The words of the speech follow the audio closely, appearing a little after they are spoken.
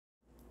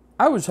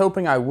I was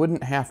hoping I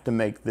wouldn't have to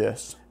make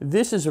this.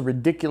 This is a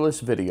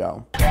ridiculous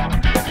video.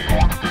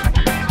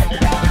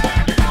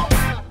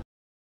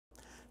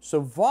 So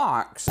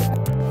Vox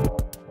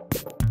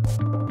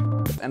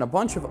and a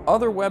bunch of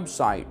other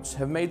websites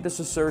have made this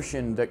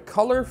assertion that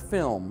color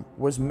film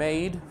was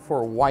made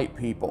for white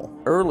people,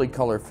 early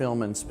color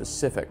film in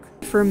specific.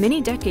 For many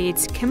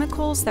decades,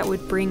 chemicals that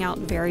would bring out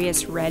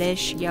various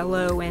reddish,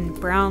 yellow, and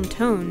brown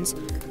tones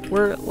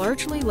were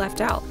largely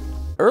left out.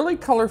 Early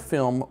color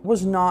film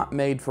was not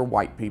made for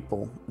white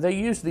people. They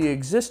used the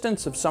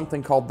existence of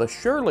something called the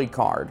Shirley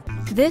card.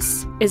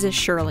 This is a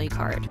Shirley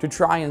card. To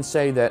try and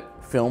say that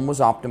film was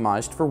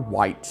optimized for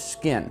white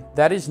skin.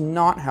 That is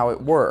not how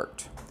it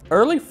worked.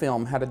 Early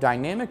film had a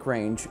dynamic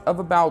range of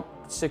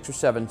about 6 or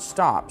 7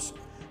 stops.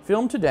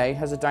 Film today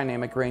has a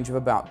dynamic range of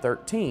about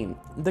 13.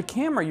 The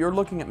camera you're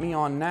looking at me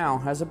on now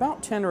has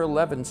about 10 or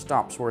 11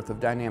 stops worth of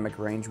dynamic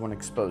range when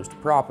exposed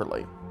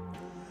properly.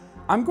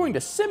 I'm going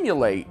to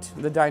simulate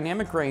the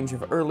dynamic range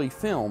of early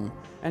film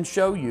and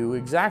show you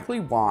exactly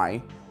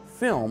why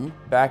film,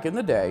 back in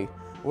the day,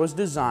 was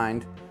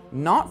designed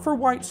not for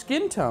white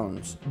skin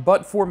tones,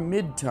 but for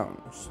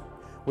mid-tones.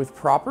 With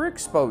proper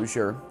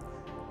exposure,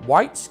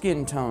 white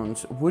skin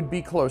tones would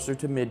be closer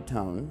to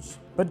mid-tones,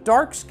 but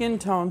dark skin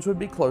tones would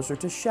be closer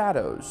to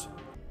shadows.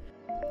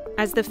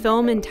 As the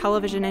film and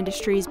television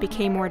industries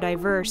became more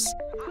diverse,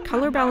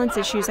 color balance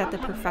issues at the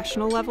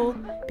professional level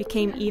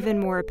became even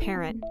more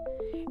apparent.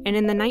 And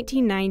in the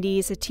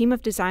 1990s, a team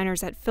of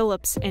designers at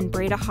Philips in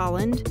Breda,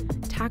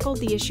 Holland,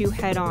 tackled the issue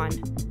head-on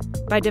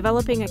by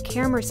developing a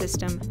camera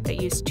system that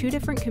used 2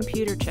 different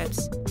computer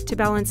chips to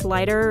balance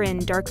lighter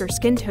and darker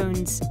skin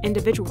tones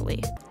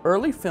individually.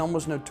 Early film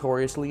was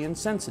notoriously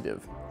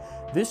insensitive.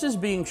 This is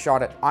being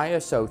shot at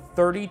ISO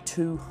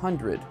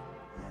 3200.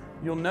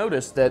 You'll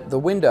notice that the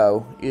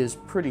window is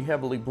pretty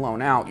heavily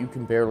blown out. You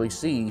can barely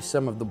see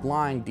some of the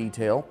blind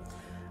detail.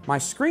 My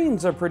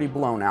screens are pretty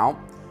blown out,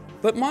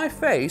 but my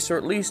face, or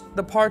at least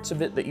the parts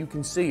of it that you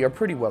can see, are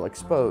pretty well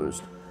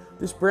exposed.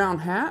 This brown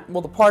hat,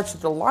 well, the parts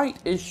that the light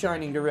is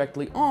shining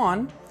directly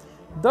on,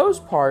 those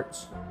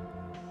parts,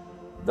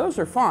 those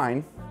are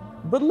fine.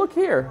 But look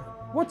here,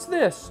 what's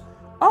this?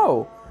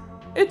 Oh,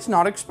 it's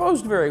not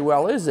exposed very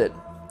well, is it?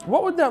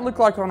 What would that look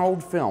like on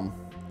old film?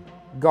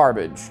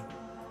 Garbage.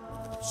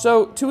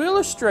 So, to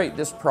illustrate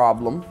this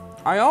problem,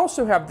 I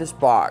also have this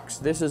box.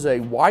 This is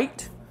a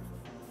white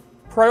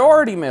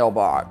priority mail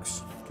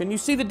box. Can you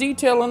see the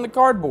detail in the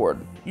cardboard?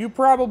 You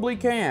probably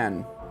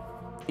can.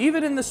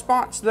 Even in the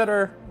spots that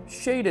are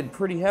shaded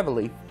pretty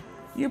heavily,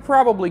 you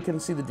probably can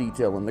see the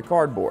detail in the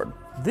cardboard.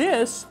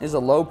 This is a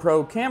low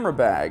pro camera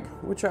bag,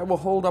 which I will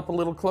hold up a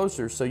little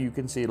closer so you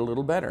can see it a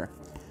little better.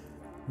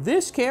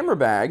 This camera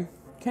bag,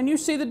 can you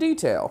see the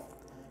detail?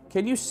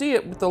 Can you see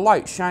it with the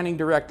light shining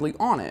directly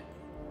on it?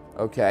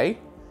 Okay.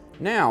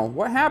 Now,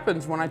 what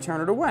happens when I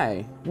turn it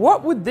away?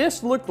 What would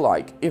this look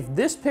like if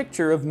this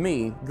picture of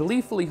me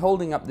gleefully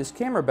holding up this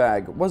camera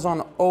bag was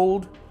on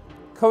old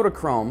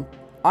Kodachrome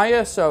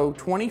ISO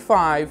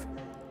 25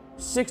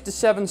 6 to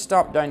 7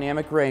 stop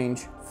dynamic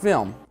range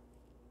film?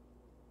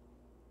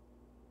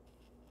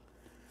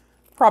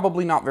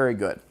 Probably not very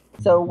good.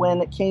 So when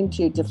it came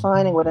to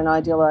defining what an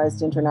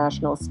idealized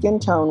international skin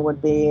tone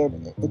would be,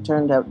 it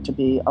turned out to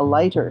be a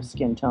lighter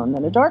skin tone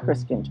than a darker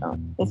skin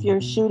tone. If you're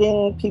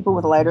shooting people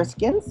with lighter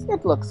skins,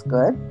 it looks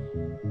good.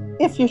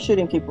 If you're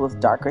shooting people with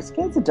darker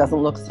skins, it doesn't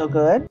look so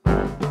good.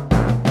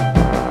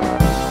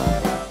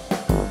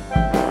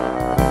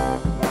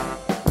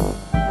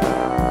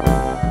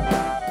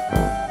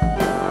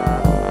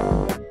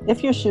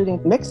 If you're shooting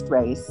mixed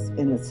race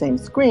in the same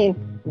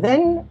screen,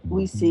 then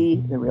we see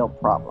the real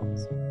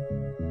problems.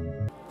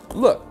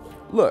 Look,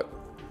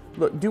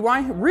 do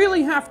I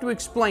really have to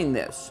explain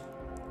this?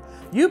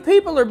 You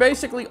people are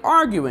basically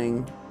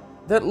arguing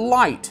that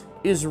light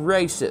is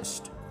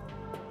racist.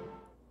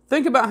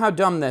 Think about how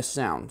dumb this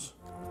sounds.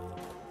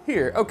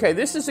 Here, okay,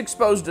 this is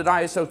exposed at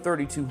ISO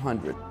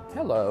 3200.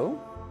 Hello,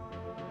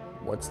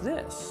 what's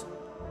this?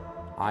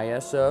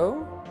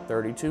 ISO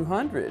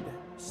 3200,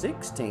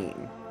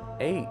 16,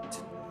 8,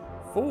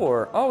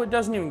 4. Oh, it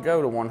doesn't even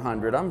go to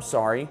 100, I'm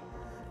sorry.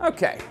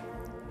 Okay.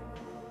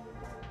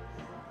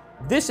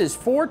 This is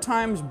 4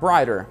 times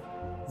brighter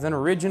than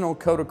original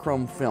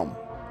Kodachrome film.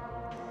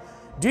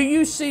 Do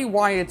you see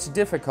why it's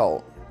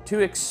difficult to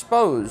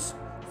expose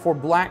for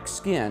black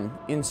skin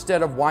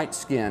instead of white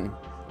skin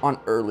on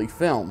early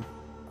film?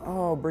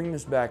 Oh, bring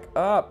this back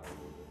up.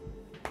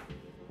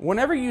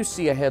 Whenever you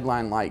see a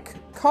headline like,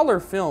 "Color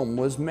film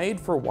was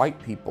made for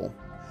white people,"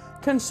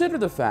 consider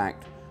the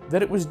fact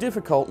that it was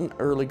difficult in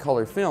early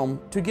color film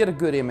to get a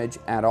good image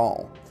at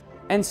all.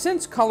 And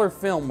since color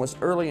film was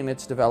early in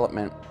its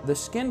development, the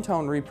skin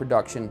tone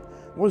reproduction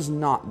was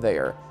not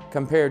there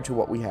compared to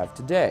what we have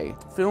today.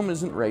 Film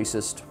isn't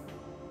racist.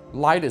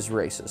 Light is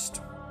racist.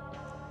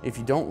 If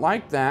you don't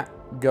like that,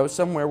 go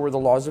somewhere where the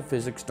laws of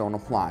physics don't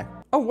apply.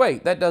 Oh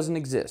wait, that doesn't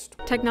exist.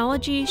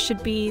 Technology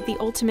should be the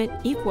ultimate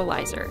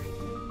equalizer.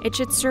 It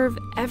should serve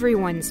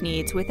everyone's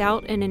needs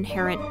without an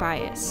inherent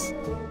bias.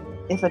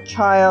 If a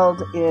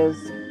child is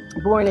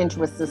born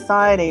into a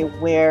society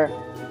where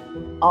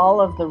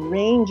all of the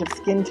range of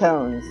skin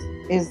tones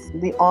is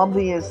the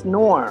obvious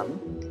norm,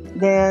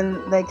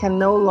 then they can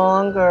no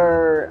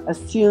longer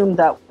assume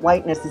that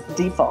whiteness is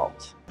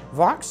default.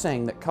 Vox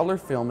saying that color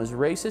film is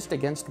racist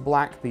against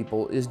black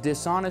people is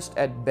dishonest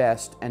at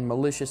best and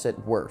malicious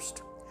at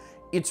worst.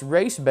 It's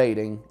race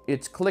baiting,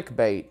 it's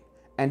clickbait,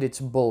 and it's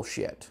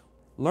bullshit.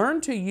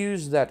 Learn to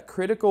use that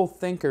critical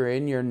thinker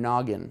in your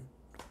noggin.